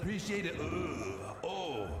does appreciate it.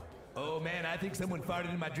 Oh man, I think someone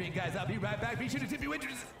farted in my drink, guys. I'll be right back. Be sure to tip your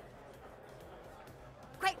waitress.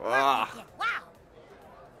 Great work, Ah. Wicked. Wow.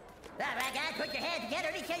 All right, guys, put your hands together.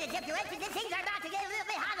 Be sure to tip your waitress. Things are about to get a little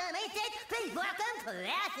bit hot on the main stage. Please welcome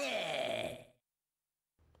Classy.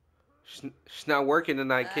 She's not working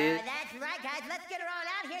tonight, kid. That's right, guys. Let's get her on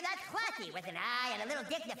out here. That's Classy with an I and a little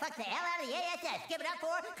dick that fucks the hell out of the ASS. Give it up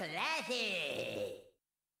for Classy.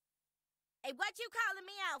 Hey, what you calling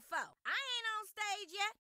me out for? I ain't on stage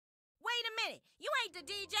yet. Wait a minute. You ain't the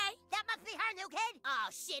DJ? That must be her, new kid. Oh,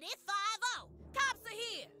 shit. It's 5-0. Cops are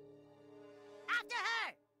here. After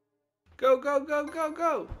her. Go, go, go, go,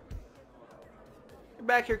 go. Get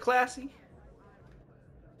back here, Classy.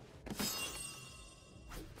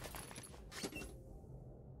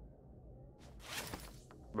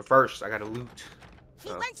 But first, I gotta loot. She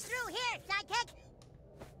went through here, Sidekick.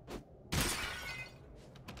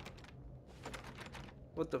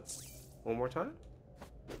 What the? One more time?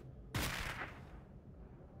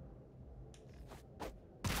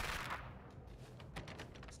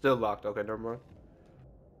 Still locked. Okay, never mind.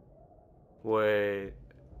 Wait.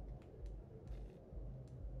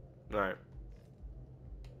 Alright.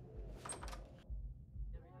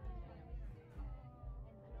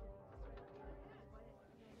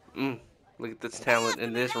 Look at this talent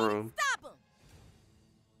in this room. Stop him.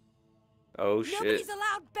 Oh shit. Nobody's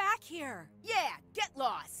allowed back here. Yeah, get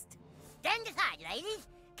lost. Stand aside, ladies.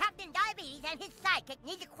 Captain Diabetes and his sidekick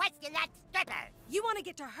need to question that stripper. You want to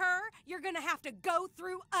get to her, you're gonna have to go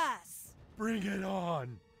through us. Bring it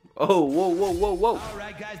on. Oh, whoa, whoa, whoa, whoa. All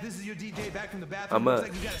right, guys, this is your DJ back from the bathroom. I'm Looks up.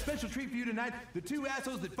 like we got a special treat for you tonight. The two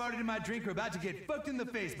assholes that farted in my drink are about to get fucked in the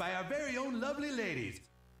face by our very own lovely ladies.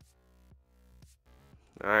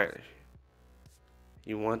 Alright.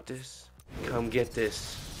 You want this? Come get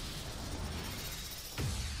this.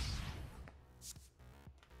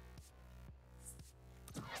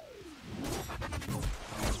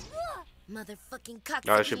 Motherfucking cocksucker,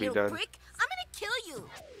 Oh, it should be little done. prick. I'm gonna kill you.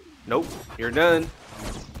 Nope. You're done.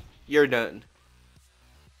 You're done.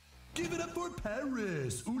 Give it up for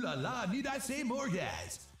Paris. Ooh la la, need I say more,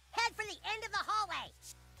 guys? Head for the end of the hallway.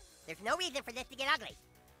 There's no reason for this to get ugly.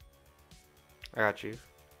 I got you.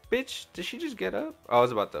 Bitch, did she just get up? I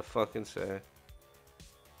was about to fucking say.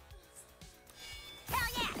 Hell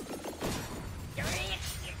yeah!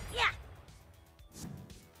 Yeah!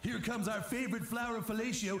 Here comes our favorite flower of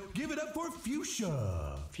fellatio. Give it up for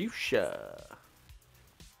Fuchsia. Fuchsia.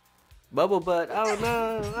 Bubble butt. Oh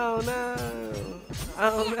no. Oh no.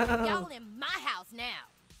 Oh no. Y'all in my house now.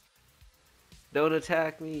 Don't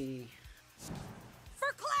attack me. For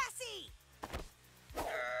Classy!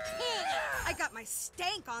 I got my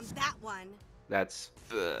stank on that one. That's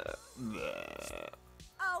Oh,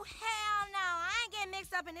 hell no. I ain't getting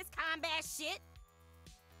mixed up in this combat shit.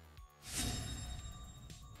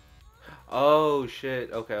 Oh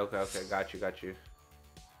shit. Okay, okay, okay. Got you, got you.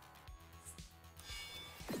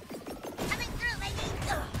 Coming through, ladies!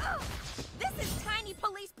 This is tiny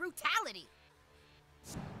police brutality.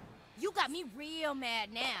 You got me real mad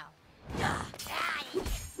now.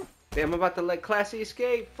 Damn, I'm about to let Classy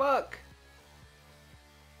escape. Fuck.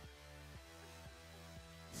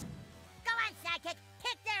 Go on, sidekick.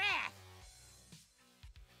 Kick their ass.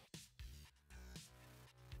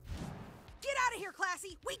 Get out of here,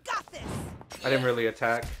 Classy. We got this. I didn't really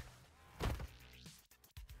attack.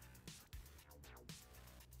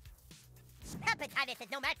 Hepatitis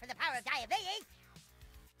is no match for the power of diabetes.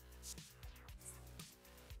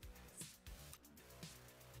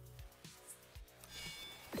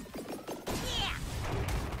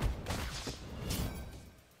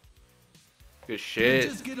 Good shit. It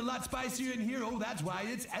just get a lot spicier in here. Oh, that's why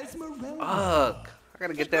it's Esmeralda. Fuck. I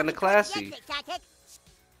gotta get down to classy.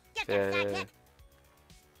 Yeah.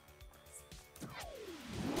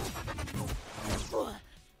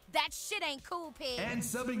 That shit ain't cool, pig. And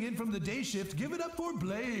subbing in from the day shift, give it up for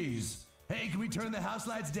Blaze. Hey, can we turn the house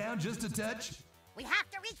lights down just a touch? We have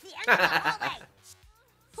to reach the end of the hallway.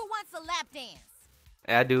 Who wants a lap dance?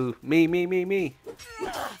 I do. Me.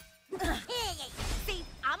 See,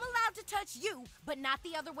 I'm allowed to touch you, but not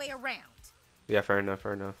the other way around. Yeah, fair enough.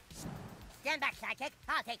 Stand back, sidekick.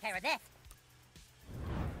 I'll take care of this.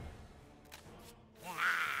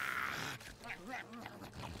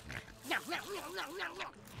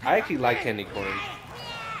 I actually like candy corn.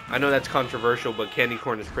 I know that's controversial, but candy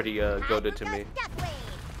corn is pretty goated to me.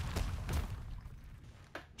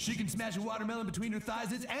 She can smash a watermelon between her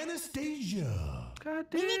thighs. It's Anastasia. God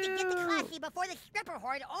We need to get to damn. classy before the stripper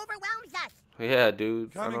horde overwhelms us. Yeah,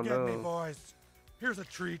 dude. Come I and don't get know. me, boys. Here's a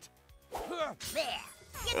treat. There.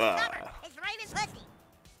 Get the cover. It's Raven pussy.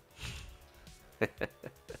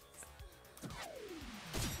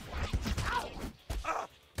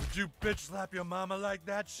 Did you bitch slap your mama like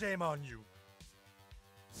that? Shame on you.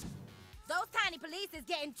 Those tiny police is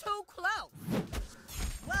getting too close.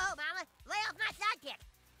 Whoa, mama. Lay off my sidekick.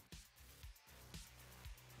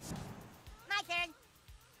 My turn.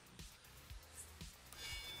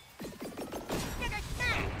 Sugar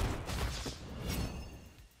smash.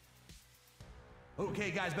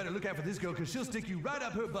 Okay, guys, better look out for this girl because she'll stick you right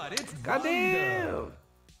up her butt. It's Goddamn. Wanda.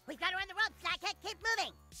 We've got her on the ropes, sidekick. Keep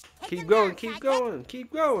moving. Take Keep them going, down, keep sidekick. going,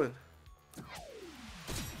 keep going.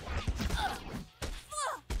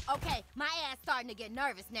 Okay, my ass starting to get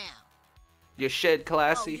nervous now. You shed Oh,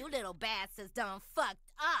 classy. you little bastards done fucked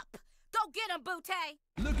up. Go get him, Butte.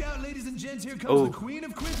 Look out, ladies and gents. Here comes Oh. the queen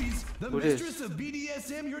of quippies, the Who mistress this? of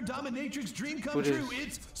BDSM, your dominatrix dream come Who true.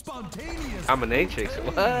 this? It's spontaneous. I'm an Atrix.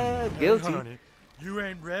 What? Guilty. Honey, you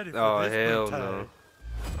ain't ready for Oh, this hell brutality.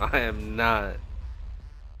 no. I am not.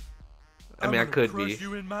 I mean, I I'm gonna could crush be.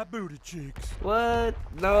 you in my booty cheeks. What?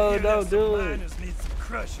 No, You don't do it. miners need some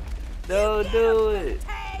crushing. Don't do it.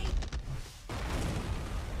 Hey,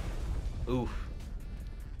 Oof.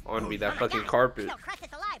 I want to be that Oh my fucking God. carpet. She'll crush us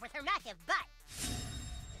alive with her massive butt.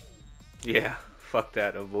 Yeah. Fuck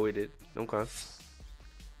that. Avoid it. Okay.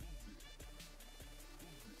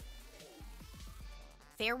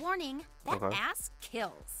 fair warning, that Okay. ass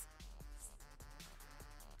kills.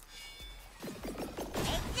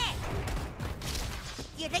 Hey, Nick.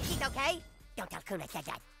 You think she's okay? Don't tell Kun I said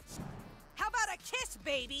that. How about a kiss,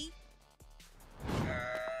 baby?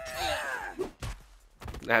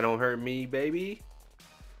 That don't hurt me, baby.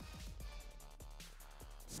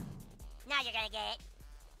 Now you're gonna get it.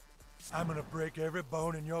 I'm gonna break every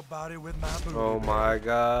bone in your body with my booty. Oh my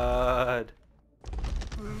god.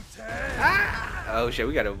 Booty. Oh shit,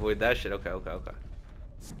 we gotta avoid that shit. Okay.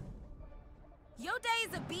 Your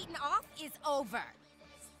days of beating off is over.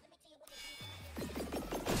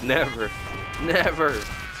 Never.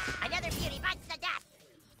 Another beauty bites the dust.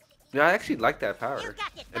 Yeah, I actually like that power. You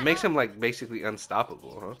got this, It makes butthole. him like basically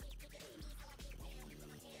unstoppable, huh?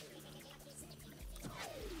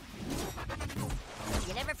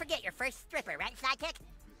 You never forget your first stripper, right, sidekick?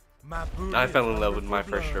 My booty I is fell in love with hungry my for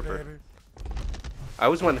first blood, stripper. baby. I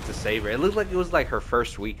always wanted to save her. It looked like it was like her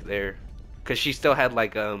first week there, cause she still had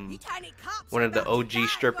like You tiny cops one are of the about to OG die for the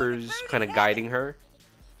strippers booty kind of head. guiding her,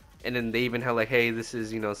 and then they even had like, hey, this is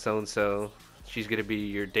so and so. She's gonna be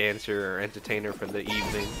your dancer or entertainer for the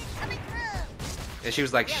evening, Coming through. and she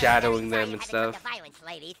was like Really, shadowing very them and sorry you had to stuff. come to violence,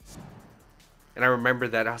 ladies. And I remember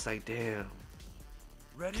that I was like, damn.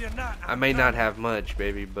 Ready or not, I may not have much,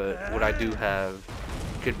 baby, but what I do have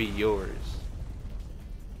could be yours.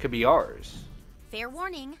 Could be ours. Fair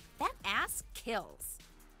warning, that ass kills.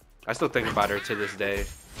 I still think about her to this day.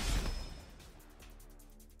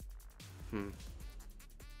 Oh, am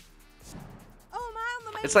I on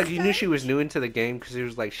the main It's like you knew stage? she was new into the game because it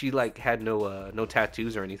was like she like had no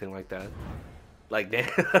tattoos or anything like that. Like damn,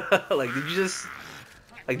 like did you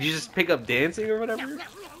just pick up dancing or whatever?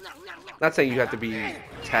 Not saying you have to be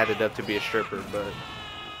tatted up to be a stripper, but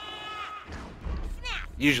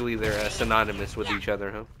usually they're synonymous with each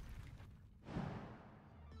other, huh?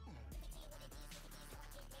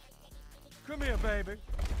 Come here, baby.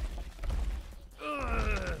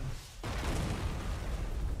 Ugh.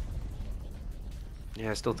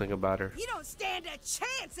 Yeah, I still think about her. You don't stand a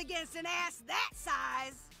chance against an ass that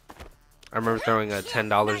size. I remember throwing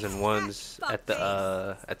 $10 in ones at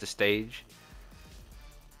the stage.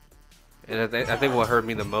 And I think what hurt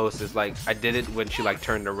me the most is like I did it when she like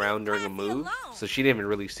turned around during a move, so she didn't even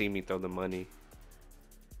really see me throw the money.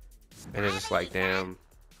 And it's just like, damn.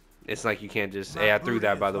 It's like you can't just. Hey, I threw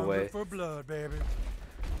that, by the way. For blood, baby.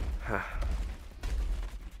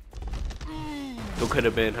 What could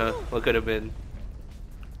have been, huh? What could have been?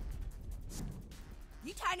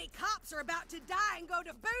 You tiny cops are about to die and go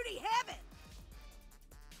to booty heaven.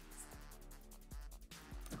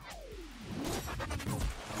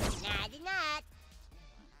 Nighty night.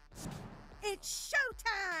 It's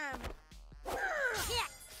showtime. Yeah,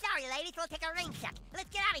 sorry, ladies. We'll take a rain check. Let's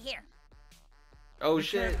get out of here. Oh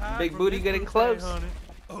shit! Big booty getting close.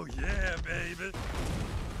 Oh yeah, baby.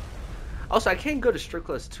 Also, I can't go to strip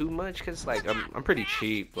clubs too much because like I'm pretty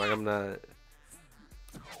cheap. Like I'm not.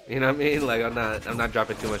 You know what I mean? Like I'm not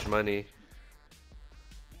dropping too much money.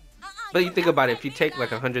 But you think about it, if you take like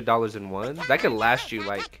 $100 in one, that could last you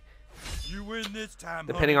like. You win this time,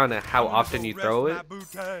 depending on how often you throw it,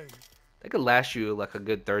 that could last you like a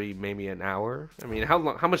good 30, maybe an hour. I mean, how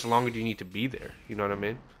much longer do you need to be there? You know what I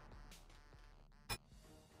mean?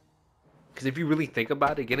 Because if you really think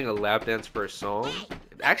about it, getting a lap dance for a song,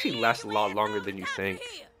 it actually lasts a lot longer than you think.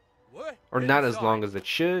 Or not as long as it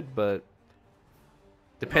should, but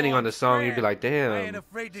depending on the song, you'd be like, damn, this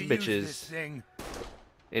bitch is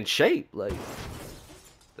in shape. Like,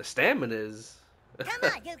 the stamina is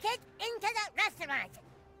Come on, you kids, into the restaurant.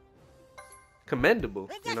 commendable.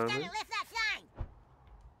 We You just know what gotta I mean? lift that sign.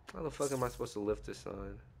 How the fuck am I supposed to lift this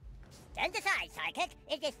sign? Stand aside, sidekick.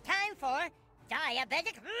 It is time for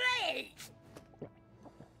diabetic rage.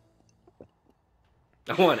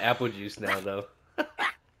 I want apple juice now, though.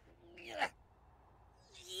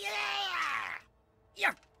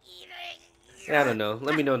 Yeah, I don't know.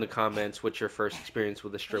 Let me know in the comments what your first experience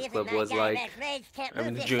with a strip club was like. I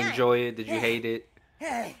mean, did you enjoy it? Did you hate it?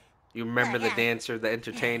 You remember the dancer, the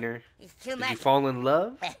entertainer? Did you fall in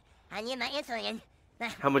love? I need my insulin.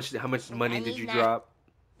 How much money did you drop?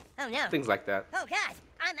 Oh no. Things like that. Oh gosh,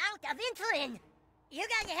 I'm out of insulin. You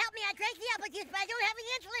guys can help me. I drank the apple juice, but I don't have any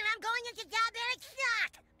insulin. I'm going into diabetic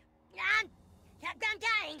shock. I'm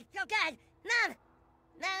dying. Oh God, Mom,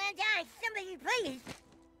 I'm dying. Somebody, please,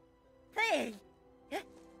 please.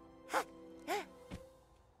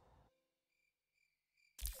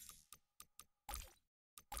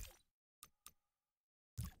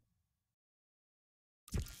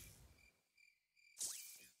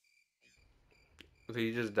 Did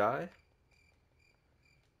you just die?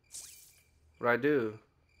 What'd I do?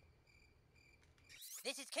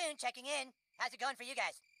 This is Coon checking in. How's it going for you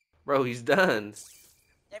guys? Bro, he's done.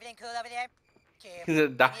 Everything cool over there? Cool. He's a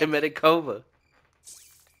diabetic cova.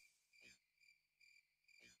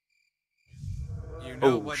 You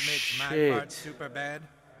know Oh, what makes my shit. part super bad?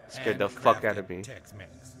 Scared the fuck out of me.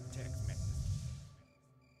 Tex-Mex.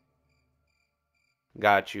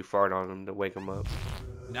 Got you. Fart on him to wake him up.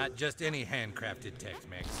 Not just any handcrafted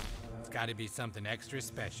Tex-Mex. It's got to be something extra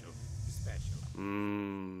special.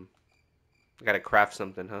 Gotta craft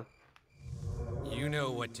something, huh? You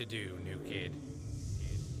know what to do, new kid.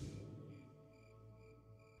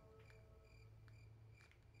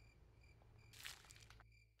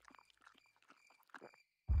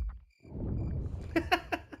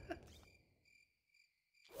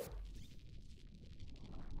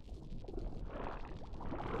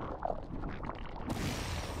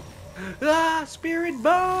 Ah, spirit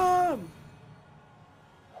bomb!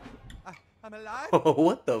 I'm alive?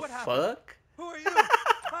 What the happened? fuck? Who are you?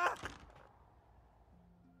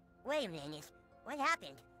 Wait a minute. What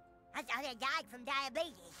happened? I thought I died from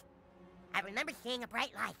diabetes. I remember seeing a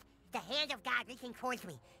bright light, the hand of God reaching towards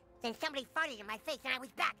me. Then somebody farted in my face and I was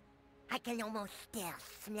back. I can almost still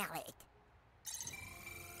smell it.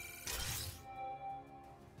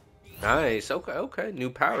 Nice. Okay. New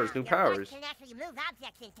powers. New powers. Can actually move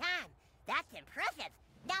objects in time. That's impressive.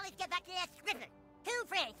 Now let's get back to that scripper. Two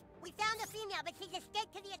friends. We found a female, but she's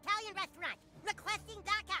escaped to the Italian restaurant, requesting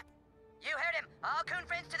backup. You heard him. All Coon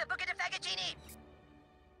friends to the Buca de Fagaccini.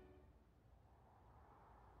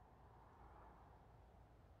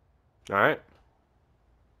 Alright.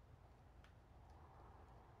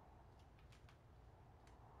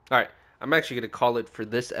 Alright. I'm actually going to call it for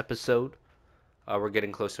this episode. We're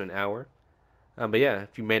getting close to an hour. But yeah,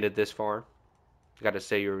 if you made it this far, I got to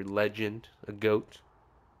say you're a legend, a goat.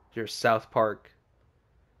 You're a South Park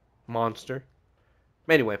monster.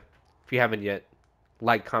 Anyway, if you haven't yet,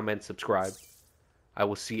 like, comment, subscribe. I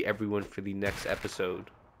will see everyone for the next episode,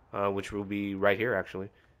 which will be right here, actually.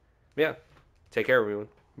 Yeah, take care, everyone.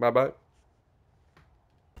 Bye-bye.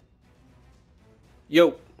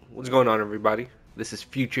 Yo, what's going on, everybody? This is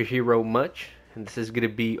FutureHeroMuch, and this is going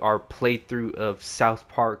to be our playthrough of South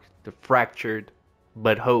Park, the Fractured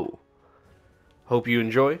Butwhole. Hope you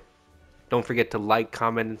enjoy. Don't forget to like,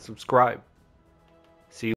 comment, and subscribe.